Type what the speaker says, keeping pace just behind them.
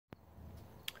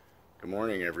Good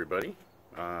morning, everybody.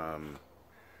 Gonna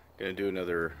do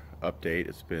another update.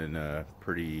 It's been a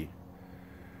pretty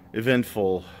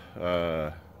eventful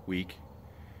week.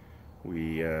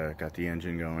 We got the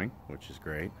engine going, which is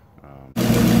great.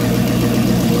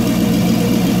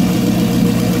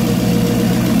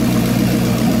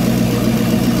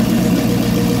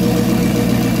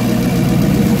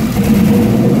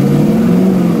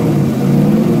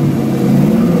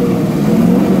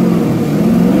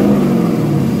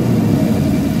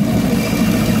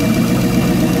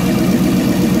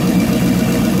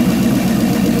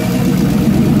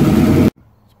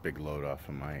 Big load off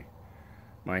of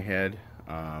my head.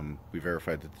 We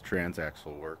verified that the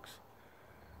transaxle works,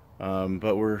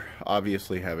 but we're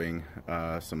obviously having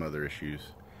some other issues.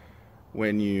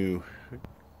 When you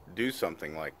do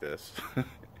something like this,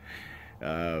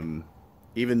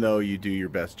 even though you do your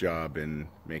best job in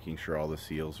making sure all the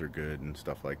seals are good and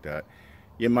stuff like that,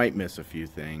 you might miss a few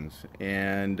things,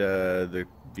 and the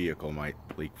vehicle might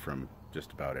leak from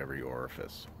just about every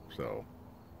orifice. So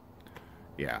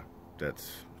yeah,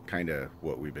 that's kind of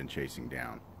what we've been chasing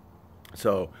down.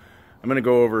 So I'm going to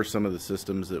go over some of the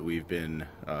systems that we've been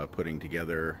putting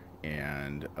together,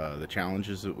 and the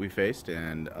challenges that we faced,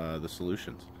 and the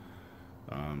solutions.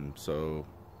 So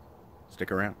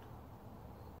stick around.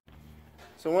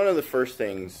 So one of the first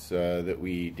things that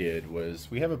we did was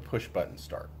we have a push button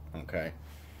start. Okay,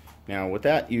 now what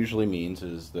that usually means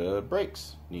is the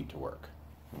brakes need to work.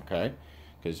 Okay,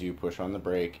 because you push on the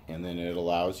brake and then it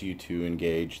allows you to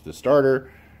engage the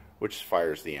starter, which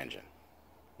fires the engine.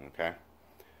 Okay,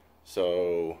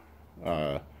 so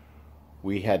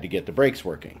we had to get the brakes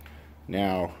working.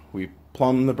 Now we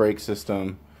plumbed the brake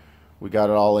system. We got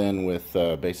it all in with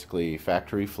basically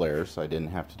factory flares. I didn't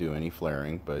have to do any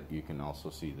flaring, but you can also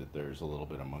see that there's a little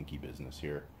bit of monkey business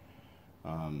here,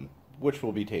 which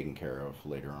will be taken care of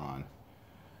later on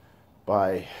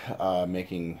by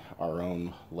making our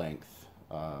own length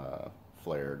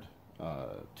flared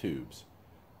tubes.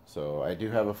 So I do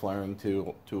have a flaring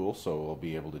tool, so we'll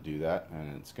be able to do that,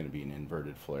 and it's going to be an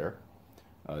inverted flare,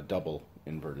 double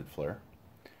inverted flare.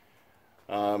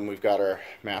 We've got our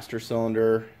master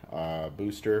cylinder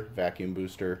booster, vacuum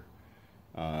booster.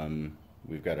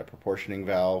 We've got a proportioning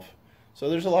valve. So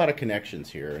there's a lot of connections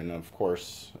here, and of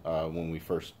course when we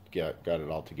first got it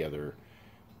all together,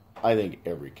 I think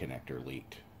every connector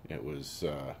leaked. It was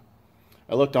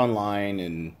I looked online,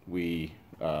 and we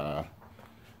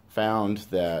found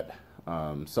that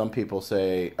some people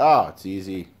say, it's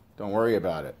easy, don't worry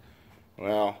about it.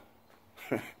 Well,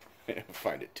 I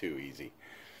find it too easy.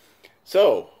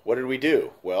 So what did we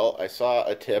do? Well, I saw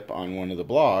a tip on one of the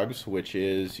blogs, which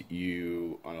is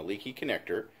you, on a leaky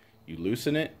connector, you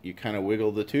loosen it, you kind of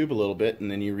wiggle the tube a little bit, and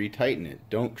then you retighten it.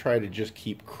 Don't try to just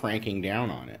keep cranking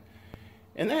down on it.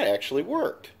 And that actually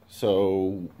worked.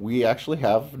 So we actually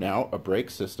have now a brake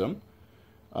system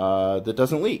that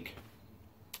doesn't leak.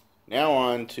 Now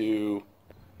on to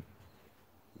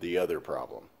the other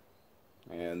problem.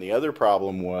 And the other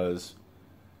problem was,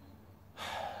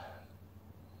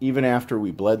 even after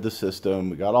we bled the system,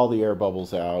 we got all the air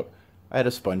bubbles out, I had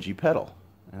a spongy pedal.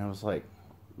 And I was like,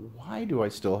 why do I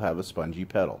still have a spongy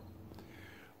pedal?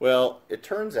 Well, it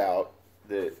turns out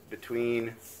that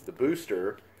between the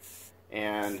booster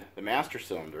and the master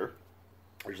cylinder,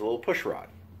 there's a little push rod.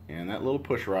 And that little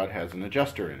push rod has an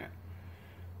adjuster in it.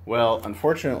 Well,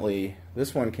 unfortunately,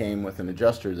 this one came with an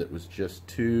adjuster that was just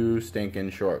too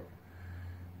stinking short.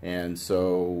 And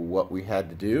so what we had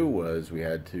to do was we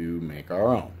had to make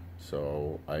our own.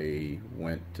 So I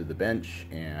went to the bench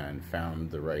and found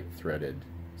the right threaded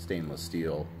stainless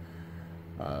steel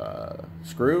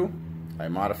screw. I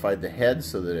modified the head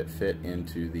so that it fit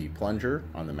into the plunger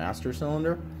on the master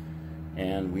cylinder,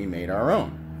 and we made our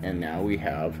own. And now we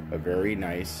have a very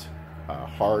nice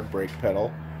hard brake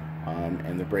pedal,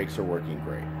 and the brakes are working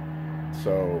great.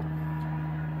 So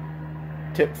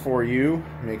tip for you,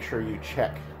 make sure you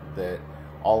check that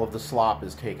all of the slop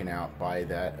is taken out by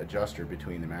that adjuster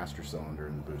between the master cylinder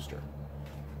and the booster.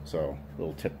 So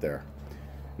little tip there.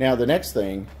 Now the next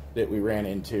thing that we ran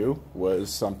into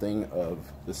was something of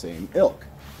the same ilk,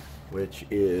 which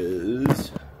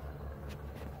is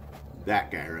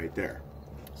that guy right there.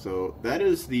 So that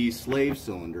is the slave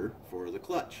cylinder for the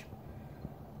clutch.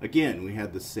 Again, we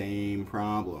had the same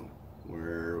problem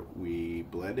where we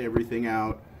bled everything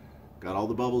out, got all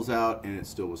the bubbles out, and it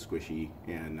still was squishy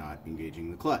and not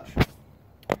engaging the clutch.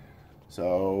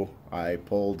 So I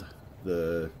pulled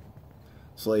the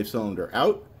slave cylinder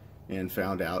out and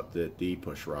found out that the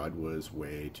push rod was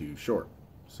way too short.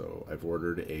 So I've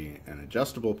ordered an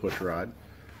adjustable push rod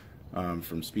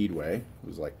from Speedway. It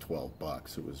was like 12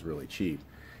 bucks. It was really cheap.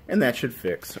 and that should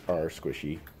fix our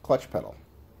squishy clutch pedal.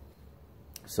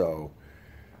 So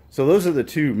those are the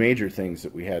two major things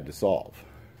that we had to solve.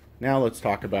 Now let's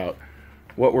talk about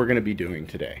what we're going to be doing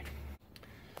today.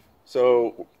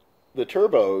 So the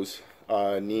turbos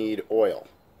need oil.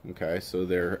 Okay, so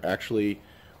they're actually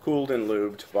cooled and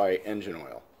lubed by engine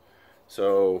oil.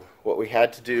 So what we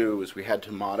had to do is we had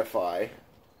to modify,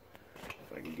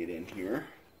 if I can get in here,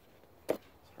 it's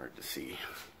hard to see.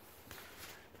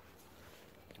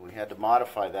 We had to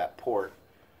modify that port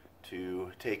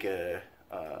to take a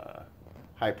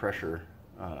high pressure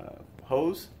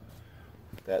hose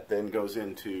that then goes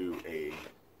into a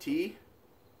T,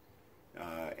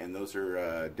 and those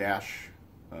are dash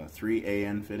 3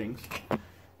 AN fittings,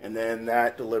 and then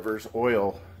that delivers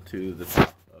oil to the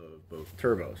top of both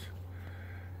turbos,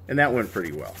 and that went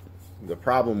pretty well. The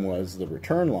problem was the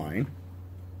return line,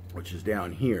 which is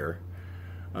down here.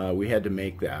 We had to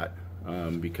make that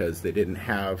because they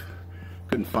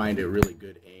couldn't find a really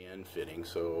good AN fitting,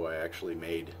 so I actually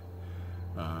made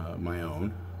my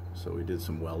own. So we did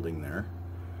some welding there.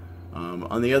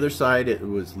 On the other side it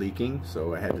was leaking,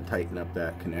 so I had to tighten up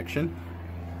that connection,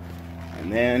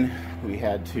 and then we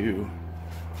had to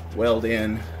weld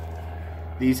in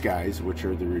these guys, which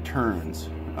are the returns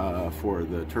for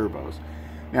the turbos.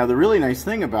 Now the really nice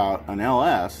thing about an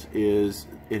LS is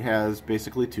it has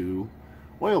basically two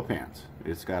oil pans.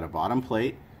 It's got a bottom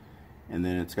plate, and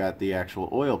then it's got the actual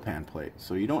oil pan plate,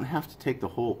 so you don't have to take the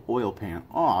whole oil pan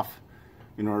off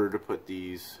in order to put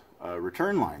these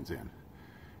return lines in.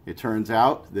 It turns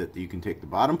out that you can take the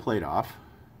bottom plate off,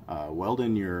 weld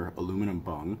in your aluminum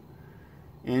bung,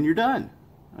 and you're done.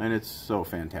 And it's so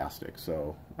fantastic.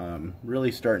 So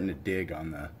really starting to dig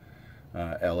on the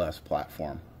LS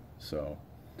platform. So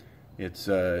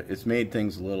it's made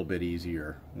things a little bit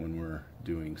easier when we're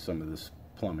doing some of this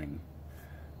plumbing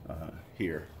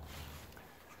here.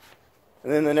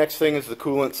 And then the next thing is the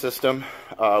coolant system.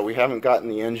 We haven't gotten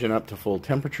the engine up to full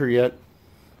temperature yet,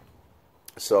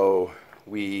 so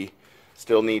we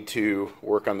still need to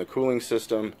work on the cooling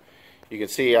system. You can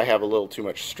see I have a little too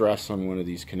much stress on one of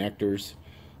these connectors,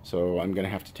 so I'm going to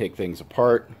have to take things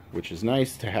apart, which is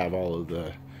nice to have all of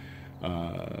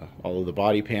the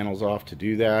body panels off to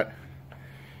do that.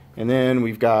 And then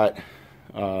we've got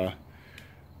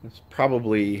it's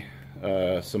probably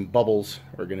some bubbles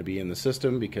are going to be in the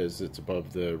system because it's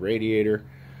above the radiator,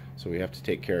 so we have to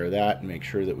take care of that and make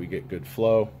sure that we get good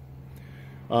flow.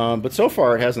 But so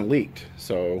far it hasn't leaked,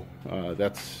 so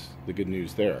that's the good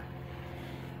news there.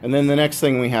 And then the next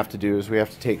thing we have to do is we have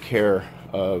to take care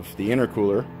of the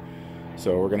intercooler.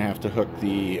 So we're going to have to hook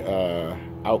the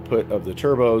output of the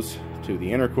turbos to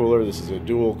the intercooler. This is a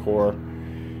dual core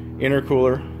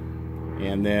intercooler,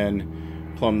 and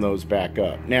then plumb those back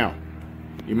up. Now,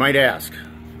 you might ask,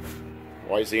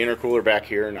 why is the intercooler back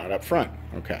here and not up front?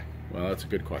 Okay, well, that's a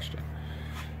good question.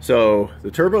 So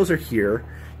the turbos are here.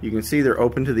 You can see they're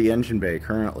open to the engine bay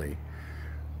currently.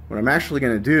 What I'm actually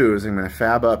going to do is I'm going to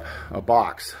fab up a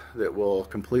box that will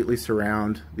completely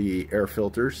surround the air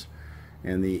filters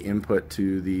and the input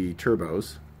to the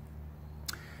turbos.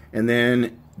 And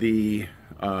then the,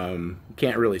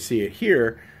 can't really see it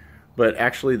here, but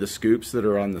actually the scoops that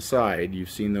are on the side, you've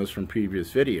seen those from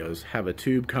previous videos, have a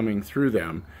tube coming through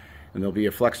them, and there'll be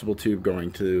a flexible tube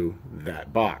going to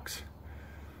that box.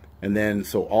 And then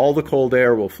so all the cold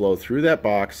air will flow through that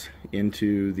box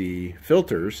into the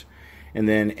filters, and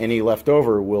then any left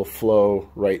over will flow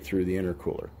right through the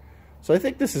intercooler. So I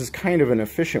think this is kind of an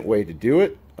efficient way to do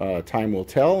it. Time will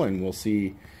tell, and we'll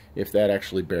see if that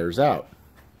actually bears out.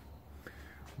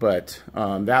 But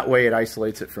that way it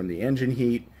isolates it from the engine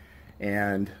heat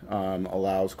and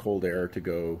allows cold air to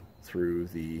go through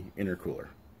the intercooler.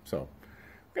 So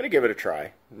I'm going to give it a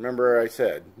try. Remember I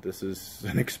said this is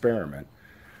an experiment.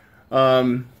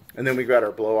 And then we've got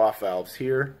our blow-off valves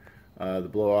here. The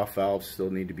blow-off valves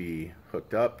still need to be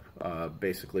hooked up.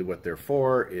 Basically what they're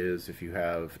for is if you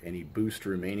have any boost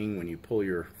remaining when you pull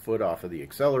your foot off of the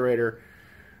accelerator,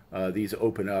 these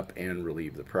open up and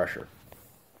relieve the pressure.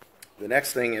 The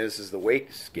next thing is the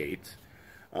wastegate.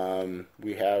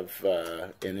 We have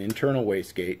an internal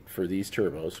wastegate for these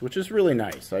turbos, which is really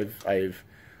nice. On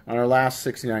our last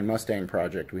 69 Mustang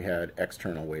project, we had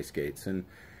external wastegates, and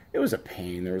it was a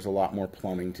pain. There was a lot more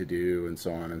plumbing to do and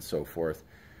so on and so forth.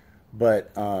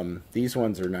 But these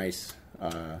ones are nice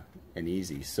and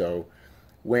easy. So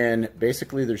when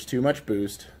basically there's too much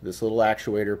boost, this little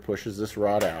actuator pushes this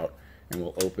rod out and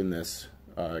will open this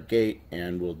gate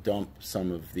and will dump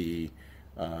some of the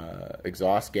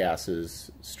exhaust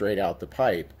gases straight out the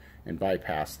pipe and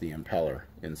bypass the impeller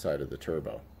inside of the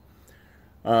turbo.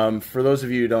 For those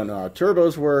of you who don't know how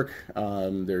turbos work,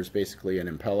 there's basically an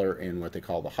impeller in what they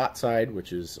call the hot side,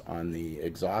 which is on the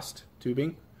exhaust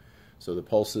tubing. So the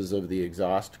pulses of the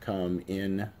exhaust come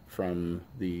in from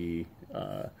the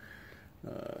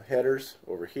headers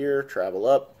over here, travel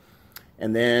up,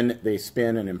 and then they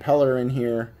spin an impeller in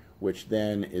here, which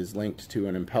then is linked to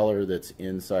an impeller that's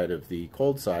inside of the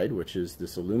cold side, which is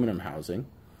this aluminum housing.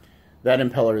 That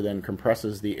impeller then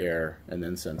compresses the air and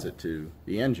then sends it to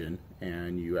the engine,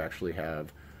 and you actually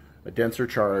have a denser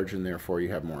charge, and therefore you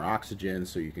have more oxygen,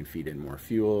 so you can feed in more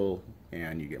fuel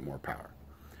and you get more power.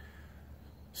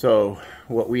 So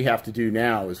what we have to do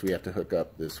now is we have to hook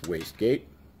up this wastegate,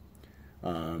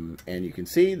 and you can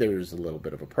see there's a little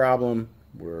bit of a problem.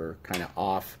 We're kind of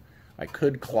off. I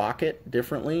could clock it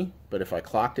differently, but if I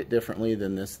clocked it differently,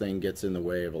 then this thing gets in the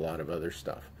way of a lot of other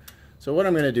stuff. So what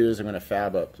I'm going to do is I'm going to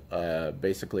fab up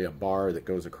basically a bar that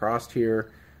goes across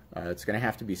here. It's going to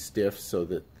have to be stiff so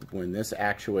that when this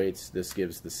actuates, this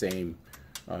gives the same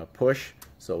push.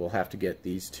 So we'll have to get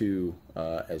these two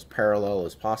as parallel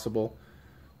as possible.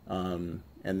 And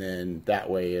then that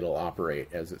way it'll operate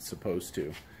as it's supposed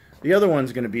to. The other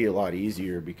one's going to be a lot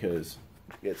easier because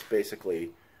it's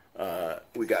basically,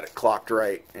 we got it clocked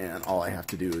right, and all I have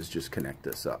to do is just connect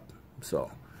this up. So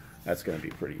that's going to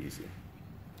be pretty easy.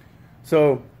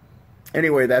 So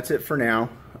anyway, that's it for now.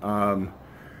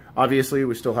 Obviously,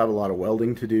 we still have a lot of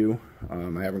welding to do.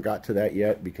 I haven't got to that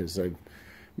yet because I've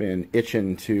been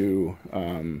itching to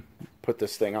put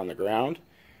this thing on the ground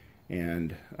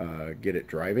and get it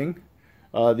driving.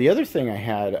 The other thing I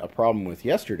had a problem with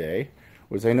yesterday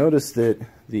was I noticed that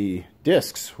the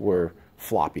discs were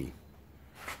floppy.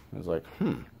 I was like,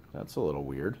 that's a little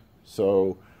weird.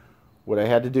 So what I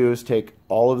had to do is take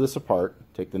all of this apart,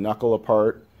 take the knuckle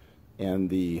apart and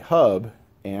the hub,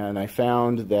 and I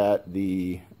found that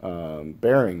the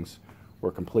bearings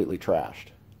were completely trashed.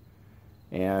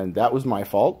 And that was my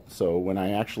fault. So when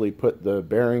I actually put the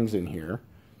bearings in here,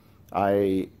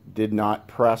 I did not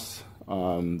press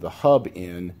the hub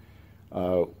in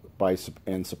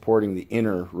and supporting the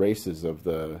inner races of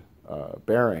the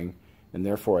bearing, and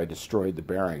therefore I destroyed the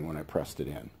bearing when I pressed it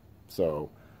in.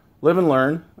 So live and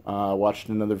learn. Watched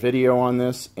another video on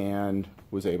this and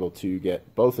was able to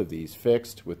get both of these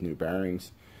fixed with new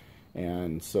bearings,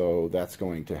 and so that's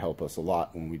going to help us a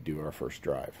lot when we do our first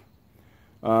drive.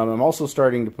 I'm also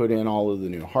starting to put in all of the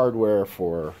new hardware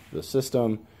for the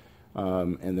system,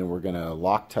 and then we're going to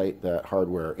Loctite that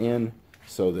hardware in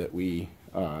so that we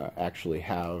actually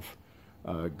have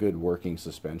good working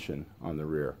suspension on the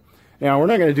rear. Now, we're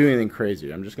not going to do anything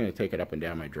crazy. I'm just going to take it up and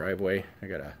down my driveway. I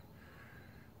got a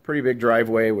pretty big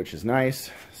driveway, which is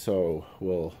nice, so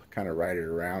we'll kind of ride it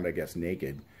around, I guess,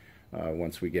 naked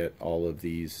once we get all of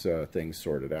these things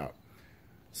sorted out.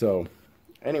 So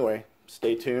anyway,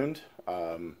 stay tuned.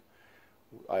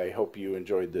 I hope you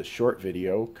enjoyed this short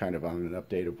video, kind of on an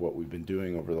update of what we've been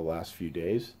doing over the last few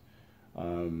days.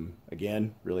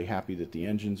 Again, really happy that the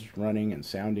engine's running and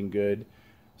sounding good.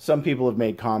 Some people have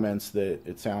made comments that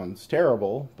it sounds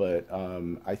terrible, but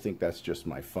I think that's just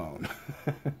my phone.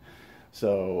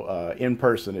 So in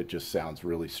person it just sounds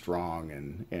really strong,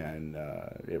 and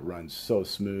it runs so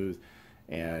smooth.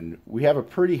 And we have a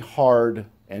pretty hard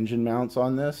engine mounts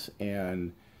on this,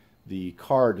 and the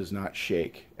car does not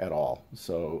shake at all.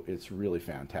 So it's really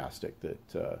fantastic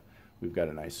that we've got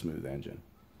a nice smooth engine.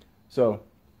 So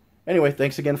anyway,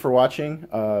 thanks again for watching.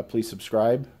 Please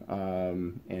subscribe,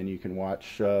 and you can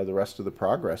watch the rest of the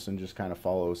progress and just kind of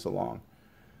follow us along.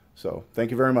 So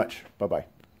thank you very much. Bye-bye.